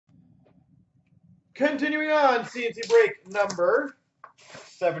Continuing on, CNC break number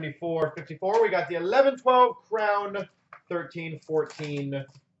 7454. We got the 11-12 Crown 13-14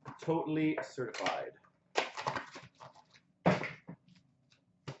 totally certified.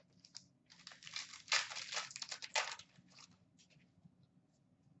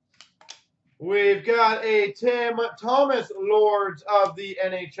 We've got a Tim Thomas Lords of the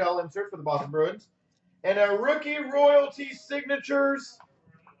NHL insert for the Boston Bruins. And a rookie royalty signatures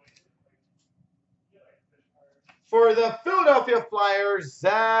for the Philadelphia Flyers,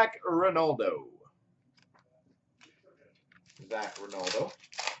 Zach Ronaldo. Zach Ronaldo.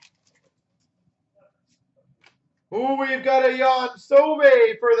 Ooh, we've got a Jan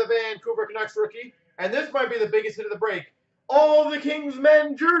Sove for the Vancouver Canucks rookie. And this might be the biggest hit of the break. All the Kings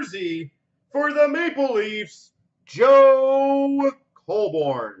men jersey for the Maple Leafs, Joe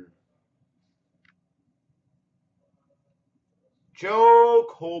Colborne. Joe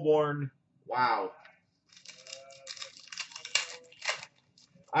Colborne. Wow.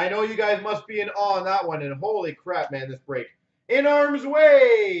 I know you guys must be in awe on that one, and holy crap, man, this break. In Arms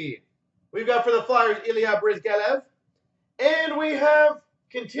Way, we've got for the Flyers, Ilya Bryzgalov. And we have,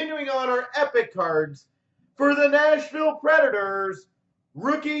 continuing on our epic cards, for the Nashville Predators,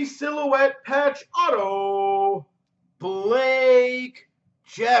 rookie silhouette patch auto, Blake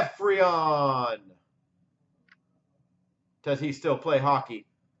Jeffrion. Does he still play hockey?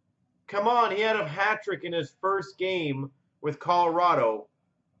 Come on, he had a hat trick in his first game with Colorado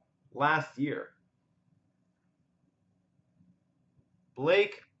last year.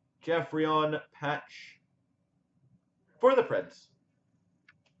 Blake Jeffrion patch for the Preds.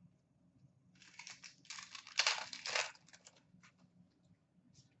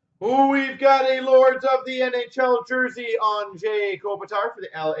 Ooh, we've got a Lords of the NHL jersey on Jay Kopitar for the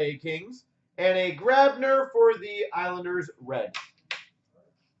LA Kings. And a Grabner for the Islanders red.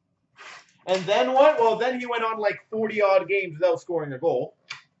 And then what? Well, then he went on like 40-odd games without scoring a goal.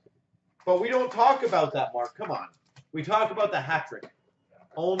 But we don't talk about that, Mark. Come on. We talk about the hat trick.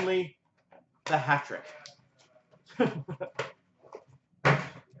 Only the hat trick.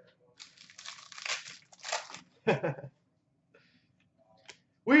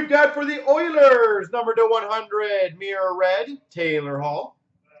 We've got for the Oilers, number to 100, Mirror Red, Taylor Hall.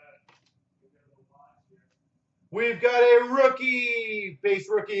 We've got a rookie, base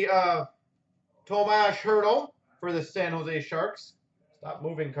rookie of Tomas Hertl for the San Jose Sharks. Stop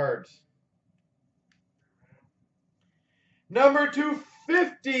moving cards. Number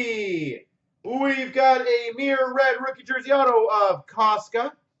 250, we've got a Mirror Red rookie jersey auto of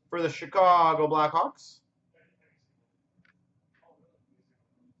Koska for the Chicago Blackhawks.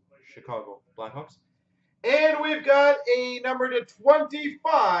 Chicago Blackhawks. And we've got a number to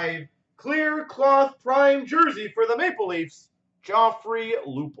 25 clear cloth prime jersey for the Maple Leafs, Joffrey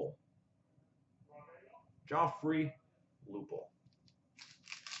Lupul. Joffrey Lupul.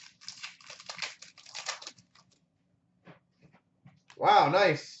 Wow,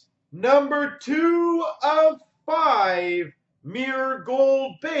 nice. Number 2 of 5 mirror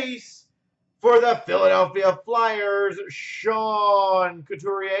gold base for the Philadelphia Flyers, Sean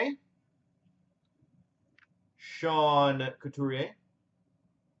Couturier. Sean Couturier.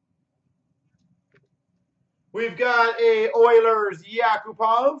 We've got a Oilers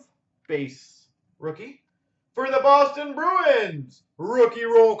Yakupov base rookie. For the Boston Bruins, rookie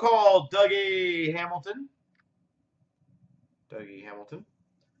roll call, Dougie Hamilton. Dougie Hamilton.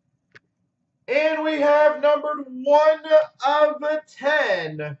 And we have numbered 1 of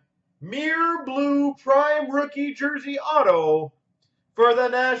 10, Mirror Blue Prime Rookie Jersey Auto for the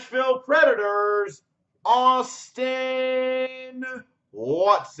Nashville Predators, Austin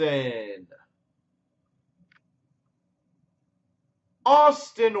Watson.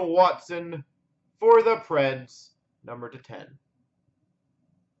 Austin Watson for the Preds, number to 10.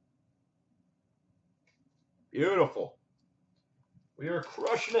 Beautiful. We are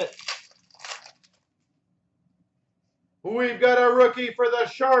crushing it. We've got a rookie for the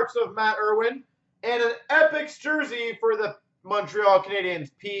Sharks of Matt Irwin and an Epics jersey for the Montreal Canadiens,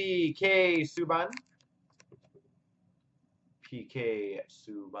 PK Subban. PK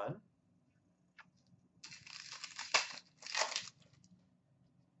Subban.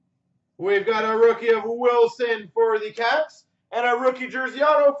 We've got a rookie of Wilson for the Caps and a rookie jersey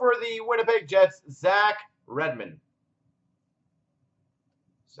auto for the Winnipeg Jets, Zach Redmond.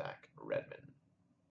 Zach Redmond.